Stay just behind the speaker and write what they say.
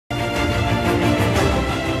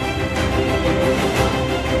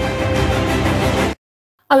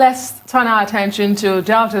Let's turn our attention to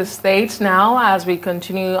Delta State now as we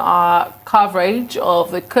continue our coverage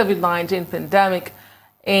of the COVID-19 pandemic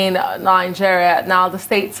in Nigeria. Now, the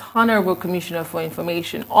state's Honorable Commissioner for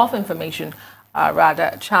Information, Charles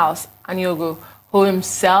Aniagwu, who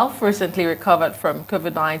himself recently recovered from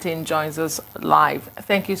COVID-19, joins us live.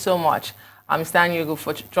 Thank you so much, Mr. Aniagwu,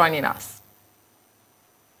 for joining us.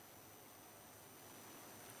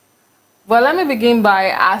 Well, let me begin by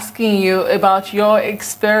asking you about your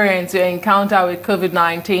experience, your encounter with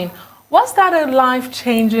COVID-19. Was that a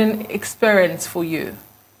life-changing experience for you?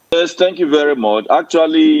 Yes, thank you very much.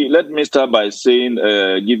 Actually, let me start by saying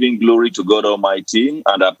giving glory to God Almighty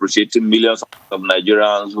and appreciating millions of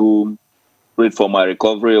Nigerians who prayed for my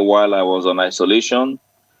recovery while I was on isolation.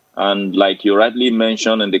 And like you rightly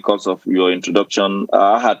mentioned in the course of your introduction,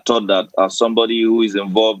 I had thought that as somebody who is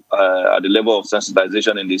involved at the level of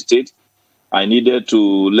sensitization in the state, I needed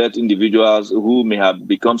to let individuals who may have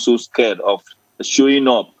become so scared of showing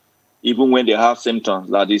up, even when they have symptoms,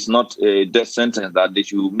 that it's not a death sentence, that they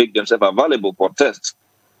should make themselves available for tests.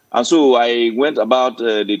 And so I went about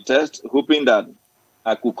the test, hoping that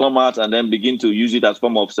I could come out and then begin to use it as a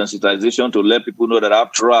form of sensitization to let people know that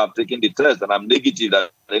after all, I've taken the test and I'm negative,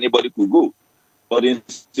 that anybody could go. But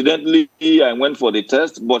incidentally, I went for the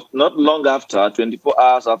test, but not long after, 24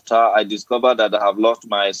 hours after, I discovered that I have lost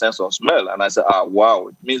my sense of smell. And I said, wow,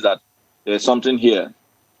 it means that there's something here.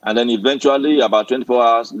 And then eventually, about 24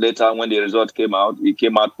 hours later, when the result came out, it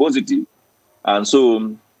came out positive. And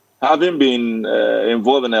so, having been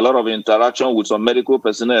involved in a lot of interaction with some medical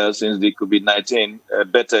personnel since the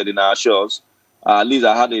COVID-19 bettered in our shores, at least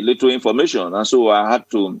I had a little information. And so I had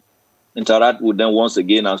to interact with them once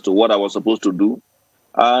again as to what I was supposed to do.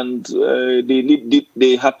 And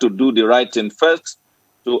they had to do the right thing first,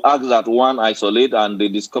 to ask that one isolate, and they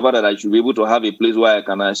discovered that I should be able to have a place where I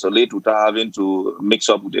can isolate without having to mix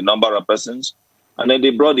up with a number of persons. And then they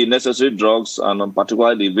brought the necessary drugs, and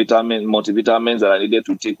particularly the multivitamins that I needed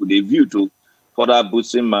to take with a view to further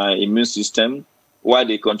boosting my immune system, while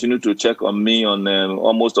they continue to check on me on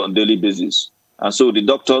almost on daily basis. And so the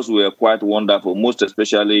doctors were quite wonderful, most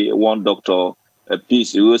especially one doctor,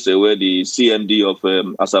 Peace, who was the CMD of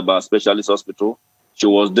Asaba Specialist Hospital. She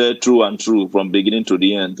was there true and true from beginning to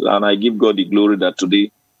the end. And I give God the glory that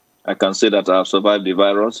today I can say that I have survived the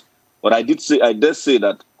virus. But I did say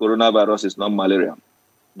that coronavirus is not malaria.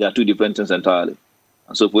 They are two different things entirely.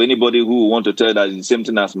 And so for anybody who want to tell you that it's the same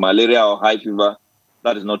thing as malaria or high fever,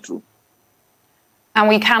 that is not true. And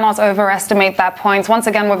we cannot overestimate that point. Once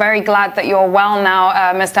again, we're very glad that you're well now,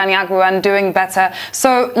 Mr. Aniagwu, and doing better.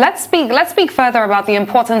 So let's speak further about the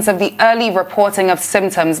importance of the early reporting of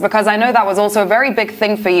symptoms, because I know that was also a very big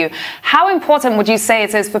thing for you. How important would you say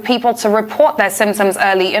it is for people to report their symptoms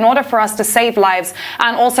early in order for us to save lives,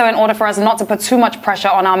 and also in order for us not to put too much pressure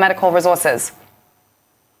on our medical resources?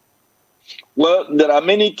 Well, there are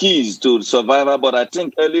many keys to survival, but I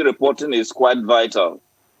think early reporting is quite vital.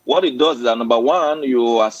 What it does is that, number one,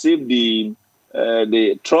 you save the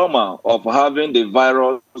trauma of having the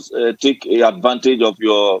virus take advantage of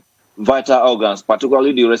your vital organs,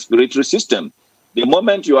 particularly the respiratory system. The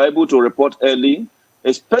moment you are able to report early,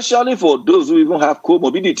 especially for those who even have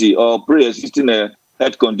comorbidity or pre-existing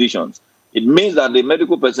health conditions, it means that the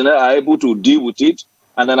medical personnel are able to deal with it,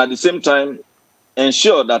 and then at the same time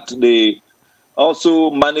ensure that they also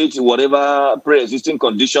manage whatever pre-existing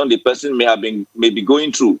condition the person may be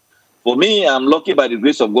going through. For me, I'm lucky by the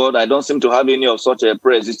grace of God. I don't seem to have any of such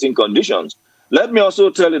pre-existing conditions. Let me also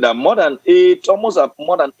tell you that almost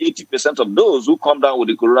more than 80% of those who come down with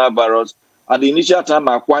the coronavirus at the initial time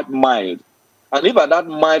are quite mild. And if at that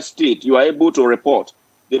mild state you are able to report,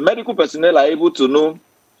 the medical personnel are able to know,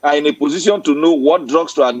 are in a position to know what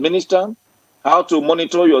drugs to administer, how to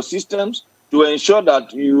monitor your systems, to ensure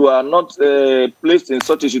that you are not placed in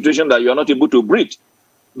such a situation that you are not able to breathe.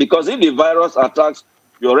 Because if the virus attacks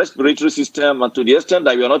your respiratory system and to the extent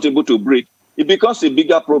that you are not able to breathe, it becomes a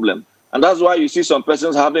bigger problem. And that's why you see some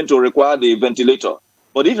persons having to require the ventilator.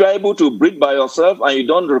 But if you are able to breathe by yourself and you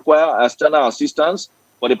don't require external assistance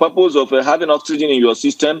for the purpose of having oxygen in your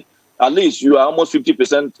system, at least you are almost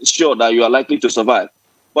 50% sure that you are likely to survive.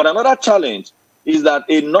 But another challenge is that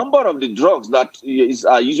a number of the drugs that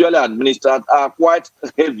are usually administered are quite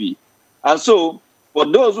heavy. And so,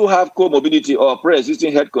 for those who have comorbidity or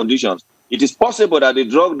pre-existing health conditions, it is possible that the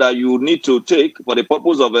drug that you need to take for the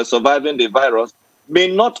purpose of surviving the virus may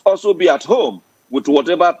not also be at home with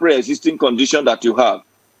whatever pre-existing condition that you have.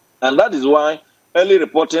 And that is why early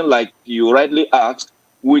reporting, like you rightly asked,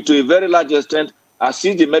 will to a very large extent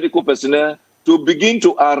assist the medical personnel to begin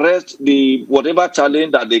to arrest the whatever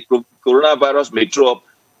challenge that the coronavirus may throw up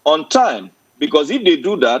on time, Because if they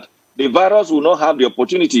do that, the virus will not have the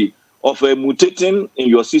opportunity of mutating in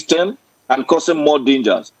your system and causing more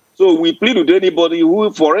dangers. So we plead with anybody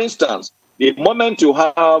who, for instance, the moment you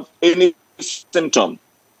have any symptom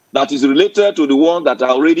that is related to the one that I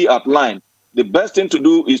already outlined, the best thing to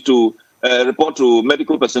do is to report to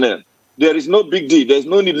medical personnel. There is no big deal. There's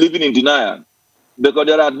no need living in denial. Because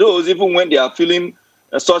there are those, even when they are feeling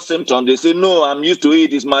such symptoms, they say, no, I'm used to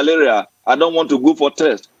it, it's malaria, I don't want to go for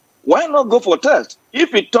test. Why not go for test?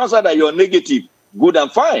 If it turns out that you're negative, good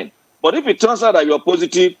and fine. But if it turns out that you're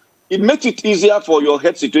positive, it makes it easier for your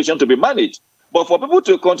health situation to be managed. But for people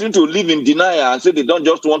to continue to live in denial and say they don't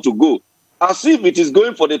just want to go, as if it is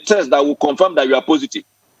going for the test that will confirm that you are positive.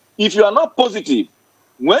 If you are not positive,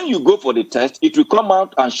 when you go for the test, it will come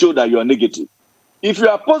out and show that you are negative. If you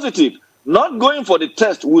are positive, not going for the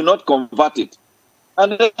test will not convert it.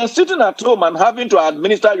 And then sitting at home and having to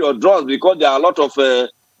administer your drugs, because there are a lot of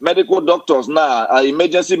medical doctors now,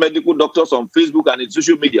 emergency medical doctors on Facebook and in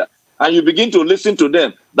social media, and you begin to listen to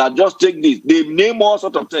them that just take this. They name all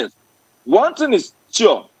sorts of things. One thing is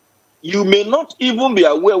sure, you may not even be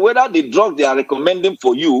aware whether the drug they are recommending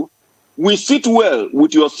for you will sit well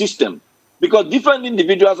with your system. Because different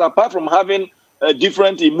individuals, apart from having a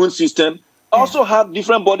different immune system, also have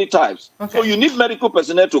different body types. Okay. So you need medical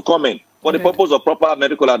personnel to come in for the purpose of proper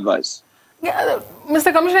medical advice. Yeah,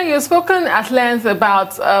 Mr. Commissioner, you've spoken at length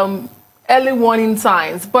about early warning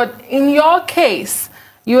signs, but in your case,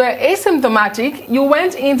 you were asymptomatic. You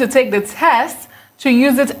went in to take the test to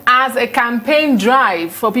use it as a campaign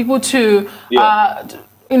drive for people to, to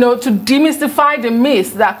demystify the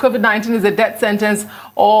myth that COVID-19 is a death sentence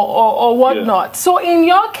or whatnot. Yeah. So in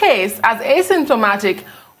your case, as asymptomatic,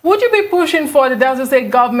 would you be pushing for the Delta State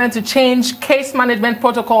government to change case management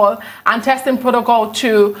protocol and testing protocol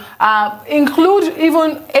to include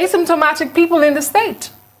even asymptomatic people in the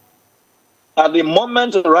state? At the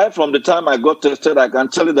moment, right from the time I got tested, I can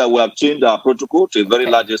tell you that we have changed our protocol to a very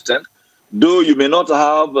large extent. Though you may not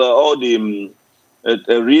have all the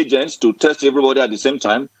reagents to test everybody at the same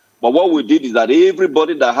time, but what we did is that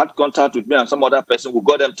everybody that had contact with me and some other person, we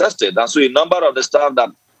got them tested. And so a number of the staff that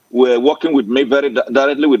were working with me, very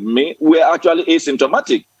directly with me, were actually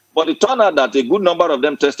asymptomatic. But it turned out that a good number of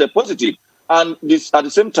them tested positive. And this, at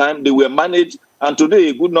the same time, they were managed. And today,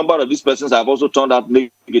 a good number of these persons have also turned out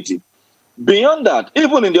negative. Beyond that,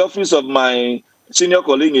 even in the office of my senior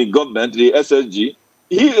colleague in government, the SSG,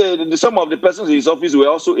 some of the persons in his office were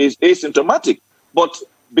also asymptomatic. But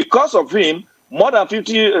because of him, more than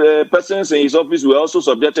 50 persons in his office were also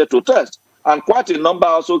subjected to test. And quite a number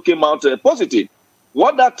also came out positive.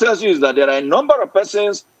 What that tells you is that there are a number of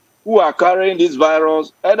persons who are carrying this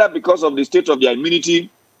virus, either because of the state of their immunity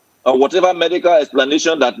or whatever medical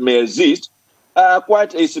explanation that may exist, are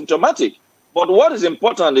quite asymptomatic. But what is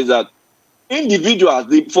important is that individuals,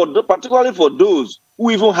 particularly for those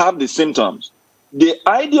who even have the symptoms, the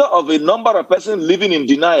idea of a number of persons living in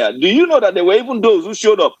denial, do you know that there were even those who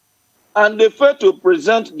showed up and they failed to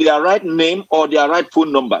present their right name or their right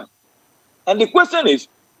phone number? And the question is,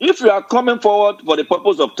 if you are coming forward for the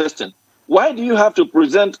purpose of testing, why do you have to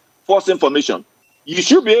present false information? You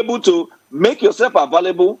should be able to make yourself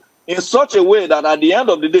available in such a way that at the end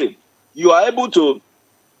of the day, you are able to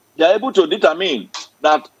determine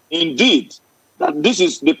that indeed that this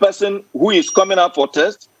is the person who is coming out for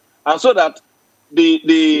test, and so that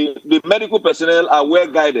the medical personnel are well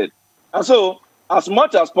guided. And so, as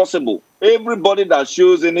much as possible, everybody that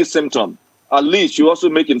shows any symptom, at least you also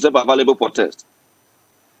make himself available for test.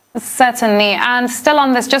 Certainly. And still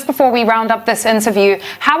on this, just before we round up this interview,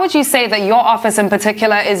 how would you say that your office in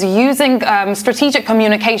particular is using strategic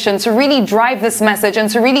communication to really drive this message and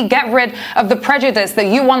to really get rid of the prejudice that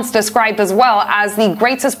you once described as well as the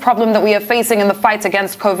greatest problem that we are facing in the fight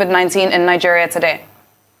against COVID-19 in Nigeria today?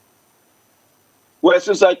 Well,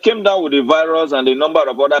 since I came down with the virus and a number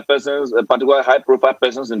of other persons, particularly high-profile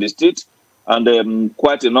persons in the state, and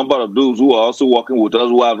quite a number of those who are also working with us,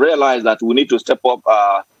 who have realized that we need to step up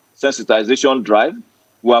our sensitization drive.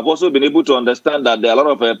 We have also been able to understand that there are a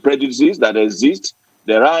lot of prejudices that exist.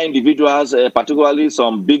 There are individuals, particularly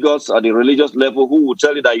some bigots at the religious level, who will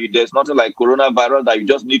tell you that there's nothing like coronavirus, that you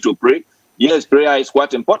just need to pray. Yes, prayer is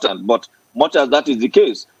quite important, but much as that is the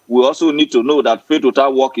case, we also need to know that faith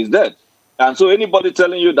without work is dead. And so anybody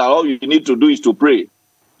telling you that all you need to do is to pray,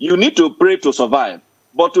 you need to pray to survive.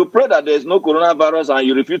 But to pray that there's no coronavirus and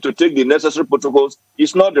you refuse to take the necessary protocols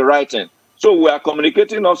is not the right thing. So we are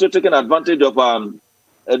communicating, also taking advantage of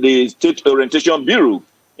the State Orientation Bureau.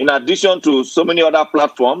 In addition to so many other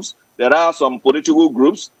platforms, there are some political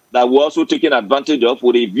groups that we're also taking advantage of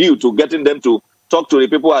with a view to getting them to talk to the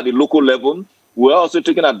people at the local level we're also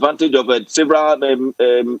taking advantage of several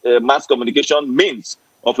mass communication means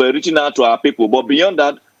of reaching out to our people. But beyond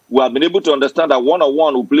that, we have been able to understand that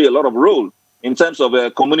one-on-one will play a lot of role in terms of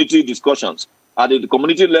community discussions. At the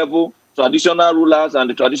community level, traditional rulers and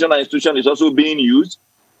the traditional institution is also being used,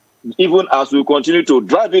 even as we continue to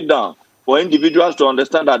drive it down for individuals to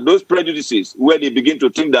understand that those prejudices, where they begin to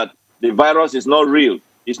think that the virus is not real,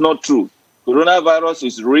 it's not true. Coronavirus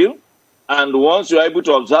is real, and once you're able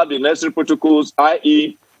to observe the necessary protocols,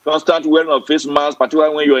 i.e. constant wearing of face masks,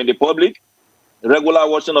 particularly when you're in the public, regular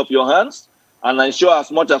washing of your hands, and ensure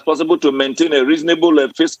as much as possible to maintain a reasonable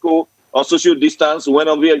physical or social distance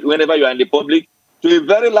whenever you are in the public, to a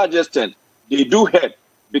very large extent, they do help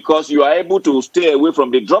because you are able to stay away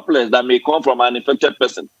from the droplets that may come from an infected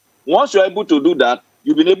person. Once you're able to do that,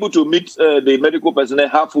 you've been able to meet the medical personnel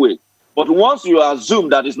halfway. But once you assume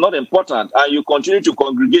that it's not important and you continue to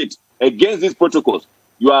congregate against these protocols,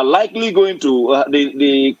 you are likely going to,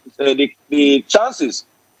 the chances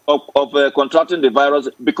of contracting the virus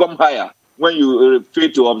become higher when you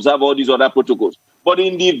fail to observe all these other protocols. But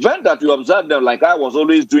in the event that you observe them, like I was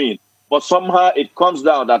always doing, but somehow it comes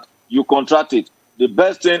down that you contract it, the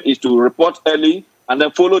best thing is to report early and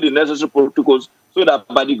then follow the necessary protocols so that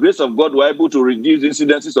by the grace of God, we're able to reduce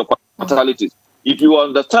incidences of fatalities. If you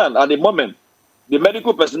understand, at the moment, the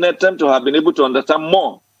medical personnel tend to have been able to understand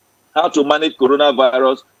more how to manage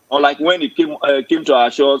coronavirus, unlike when it came to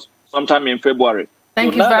our shores sometime in February.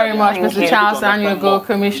 Thank you very much, Mr. Charles Aniagwu,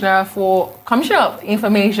 Commissioner of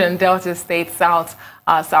Information, Delta State, South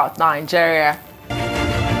Nigeria.